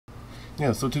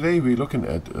Yeah, so today we're looking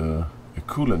at a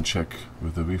coolant check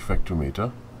with the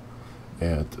Refractometer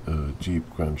at Jeep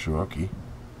Grand Cherokee.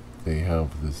 They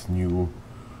have this new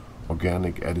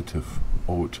organic additive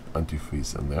HOAT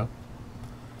antifreeze in there.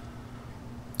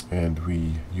 And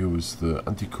we use the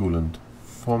anti-coolant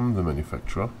from the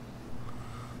manufacturer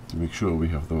to make sure we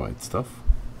have the right stuff,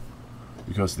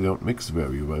 because they don't mix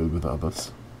very well with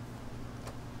others.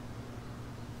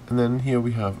 And then here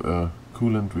we have a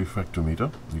coolant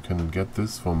refractometer. You can get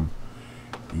this from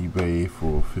eBay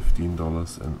for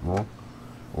 $15 and more,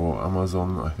 or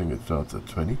Amazon. I think it starts at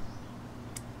 $20.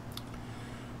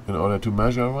 In order to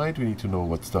measure right, we need to know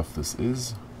what stuff this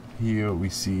is. Here we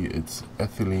see it's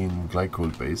ethylene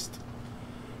glycol based.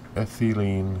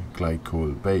 Ethylene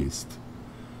glycol based.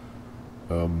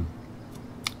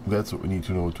 That's what we need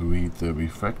to know to read the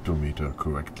refractometer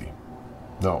correctly.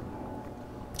 Now,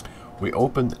 we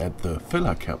opened at the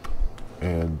filler cap,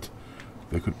 and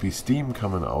there could be steam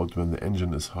coming out when the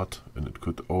engine is hot, and it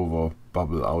could over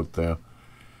bubble out there.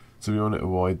 So we want to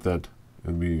avoid that,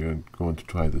 and we are going to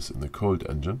try this in the cold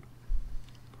engine.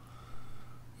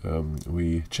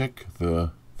 We check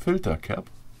the filler cap,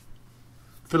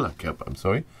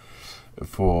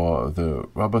 for the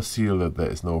rubber seal that there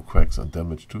is no cracks and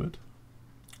damage to it.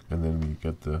 And then we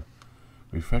get the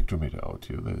refractometer out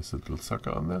here. There's a little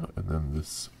sucker on there, and then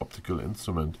this optical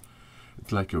instrument.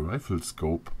 It's like a rifle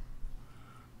scope.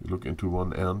 You look into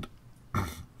one end,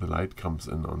 the light comes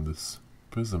in on this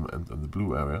prism end on the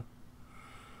blue area.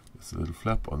 There's a little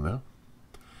flap on there.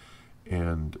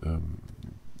 And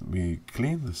we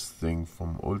clean this thing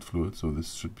from old fluid, so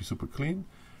this should be super clean.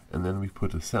 And then we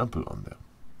put a sample on there.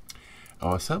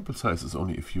 Our sample size is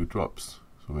only a few drops.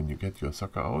 So when you get your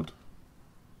sucker out,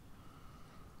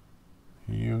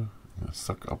 here, you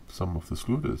suck up some of this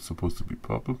fluid. It's supposed to be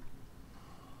purple.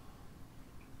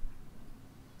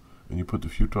 And you put a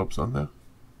few drops on there.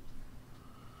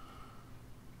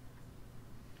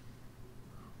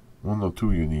 1 or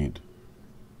 2 you need.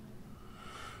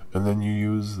 And then you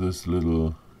use this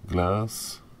little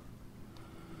glass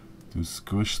to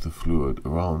squish the fluid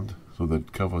around so that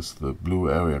it covers the blue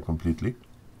area completely.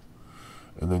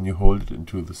 And then you hold it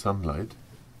into the sunlight.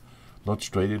 Not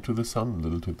straight into the sun, a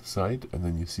little to the side, and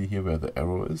then you see here where the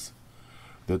arrow is.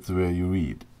 That's where you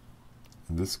read.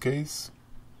 In this case,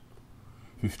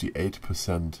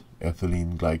 58%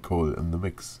 ethylene glycol in the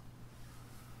mix.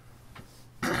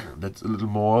 That's a little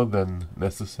more than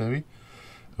necessary.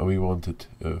 We wanted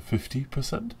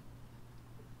 50%.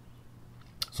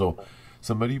 So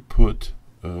somebody put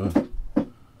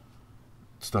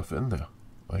stuff in there.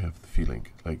 I have the feeling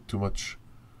like too much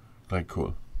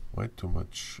glycol. Right, too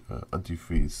much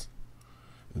antifreeze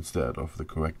instead of the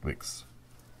correct mix.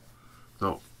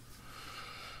 So,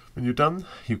 when you're done,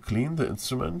 you clean the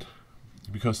instrument,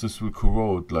 because this will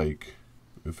corrode. Like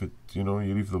if it, you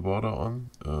leave the water on,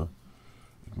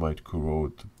 it might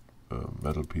corrode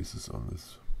metal pieces on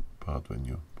this part when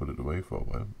you put it away for a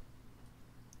while.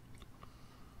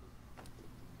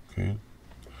 Okay.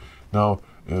 Now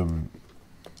I'm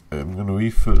going to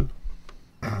refill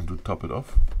to top it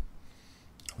off.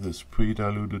 This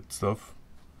pre-diluted stuff.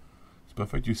 It's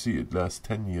perfect. You see it lasts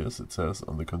 10 years, it says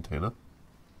on the container.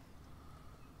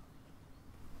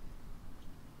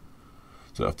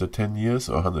 So after 10 years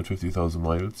or 150,000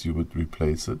 miles, you would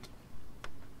replace it.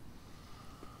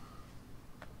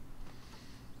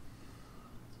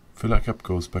 Filler cap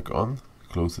goes back on,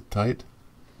 close it tight.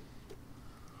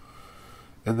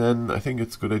 And then I think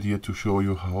it's a good idea to show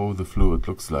you how the fluid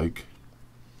looks like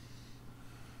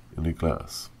in the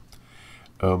glass.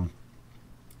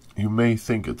 You may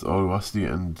think it's all rusty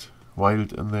and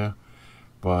wild in there,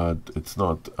 but it's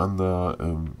not. Under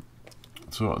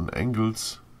certain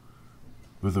angles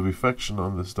with the refraction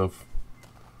on the stuff,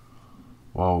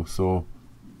 wow, so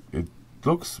it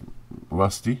looks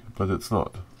rusty, but it's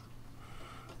not.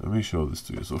 Let me show this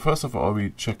to you. So first of all,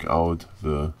 we check out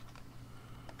the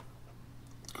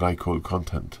glycol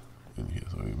content in here.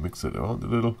 So we mix it around a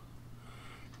little.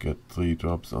 Get 3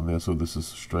 drops on there, so this is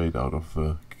straight out of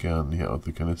the can here, out of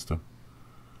the canister.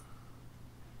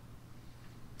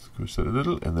 Squish that a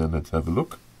little, and then let's have a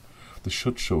look. This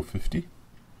should show 50.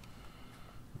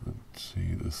 Let's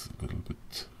see this a little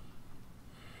bit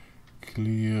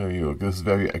clear. This is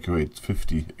very accurate,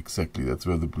 50 exactly. That's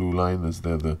where the blue line is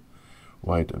there, the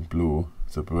white and blue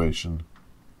separation.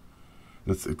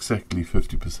 That's exactly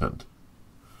 50%.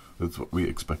 That's what we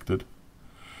expected.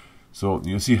 So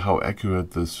you see how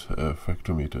accurate this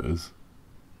refractometer is.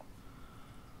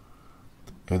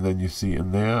 And then you see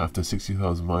in there, after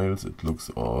 60,000 miles, it looks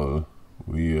all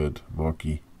weird,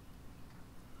 murky.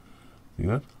 See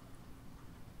that?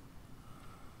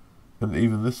 And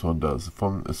even this one does.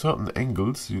 From certain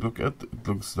angles you look at, it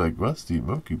looks like rusty,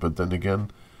 murky, but then again,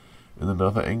 in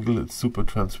another angle it's super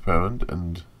transparent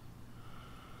and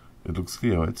it looks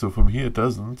clear, right? So from here it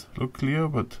doesn't look clear,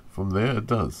 but from there it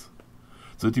does.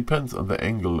 So it depends on the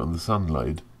angle and the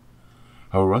sunlight,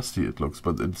 how rusty it looks,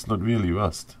 but it's not really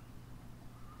rust.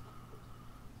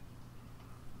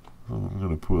 So I'm going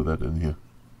to pour that in here.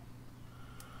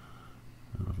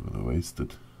 I'm not going to waste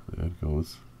it. There it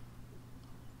goes.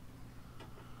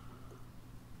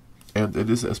 And it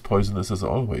is as poisonous as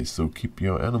always, so keep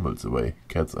your animals away,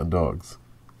 cats and dogs.